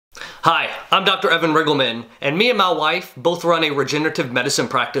Hi, I'm Dr. Evan Riggleman, and me and my wife both run a regenerative medicine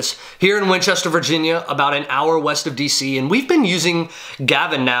practice here in Winchester, Virginia, about an hour west of DC, and we've been using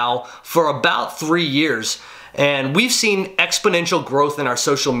Gavin now for about 3 years, and we've seen exponential growth in our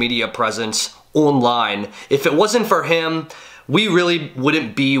social media presence online. If it wasn't for him, we really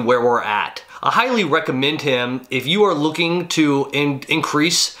wouldn't be where we're at. I highly recommend him if you are looking to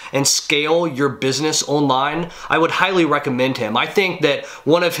increase and scale your business online. I would highly recommend him. I think that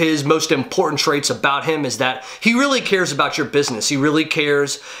one of his most important traits about him is that he really cares about your business. He really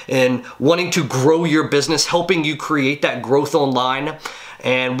cares in wanting to grow your business, helping you create that growth online.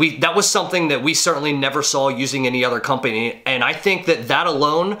 And that was something that we certainly never saw using any other company. And I think that that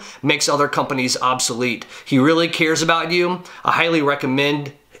alone makes other companies obsolete. He really cares about you. I highly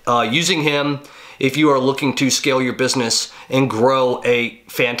recommend using him if you are looking to scale your business and grow a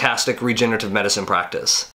fantastic regenerative medicine practice.